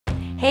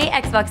Hey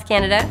Xbox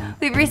Canada,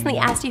 we've recently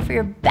asked you for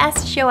your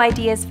best show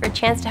ideas for a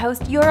chance to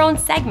host your own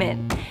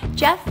segment.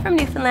 Geoff from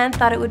Newfoundland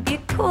thought it would be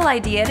a cool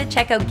idea to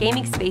check out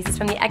gaming spaces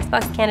from the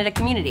Xbox Canada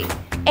community,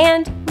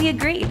 and we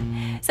agreed.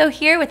 So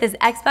here with his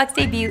Xbox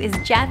debut is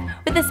Geoff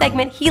with a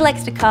segment he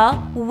likes to call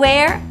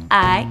Where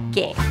I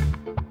Game.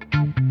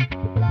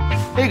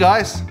 Hey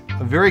guys,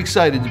 I'm very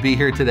excited to be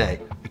here today.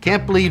 I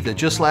can't believe that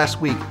just last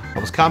week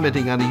I was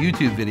commenting on a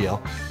YouTube video.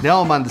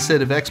 Now I'm on the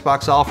set of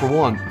Xbox All for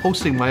One,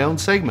 hosting my own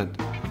segment.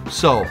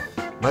 So,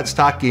 let's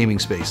talk gaming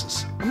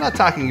spaces. I'm not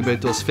talking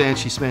about those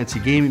fancy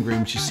gaming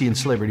rooms you see in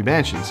celebrity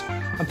mansions.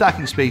 I'm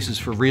talking spaces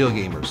for real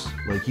gamers,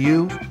 like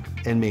you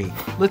and me.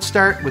 Let's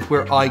start with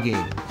where I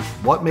game.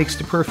 What makes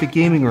the perfect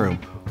gaming room?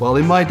 Well,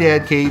 in my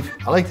dad cave,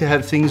 I like to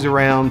have things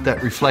around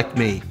that reflect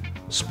me.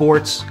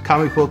 Sports,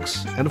 comic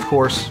books, and of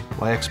course,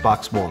 my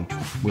Xbox One.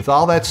 With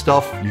all that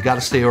stuff, you gotta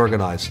stay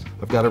organized.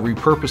 I've got a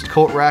repurposed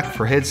coat rack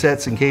for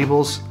headsets and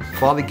cables,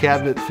 filing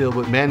cabinet filled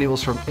with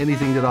manuals from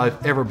anything that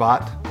I've ever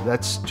bought.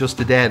 That's just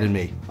the dad in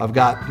me. I've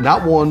got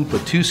not one,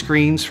 but two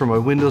screens for my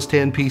Windows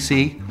 10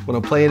 PC. When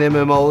I'm playing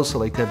MMOs, I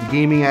like to have the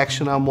gaming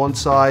action on one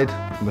side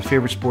and my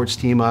favorite sports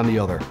team on the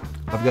other.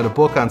 I've got a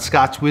book on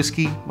Scotch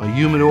whiskey, my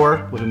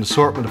humidor with an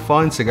assortment of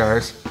fine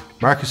cigars.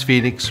 Marcus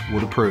Phoenix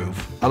would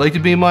approve. I like to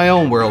be in my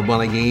own world when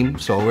I game,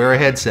 so I wear a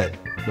headset.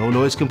 No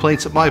noise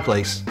complaints at my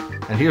place.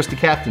 And here's the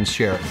captain's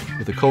chair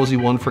with a cozy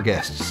one for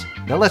guests.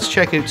 Now let's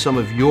check out some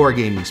of your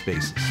gaming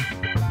spaces.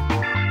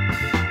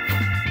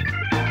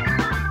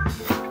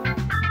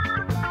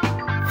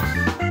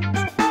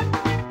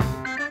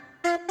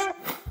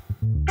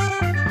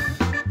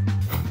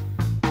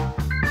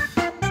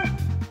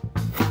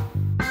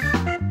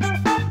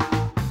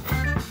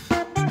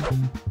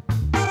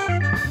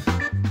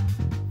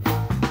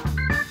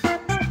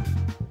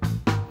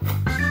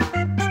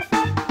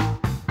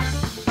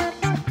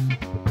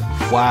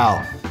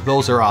 Wow,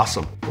 those are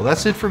awesome. Well,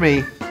 that's it for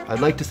me. I'd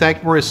like to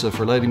thank Marissa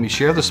for letting me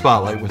share the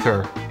spotlight with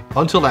her.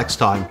 Until next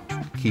time,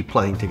 keep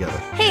playing together.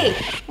 Hey,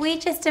 wait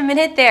just a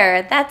minute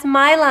there. That's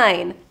my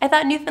line. I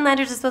thought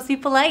Newfoundlanders are supposed to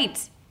be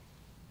polite.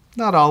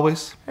 Not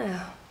always.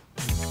 Oh.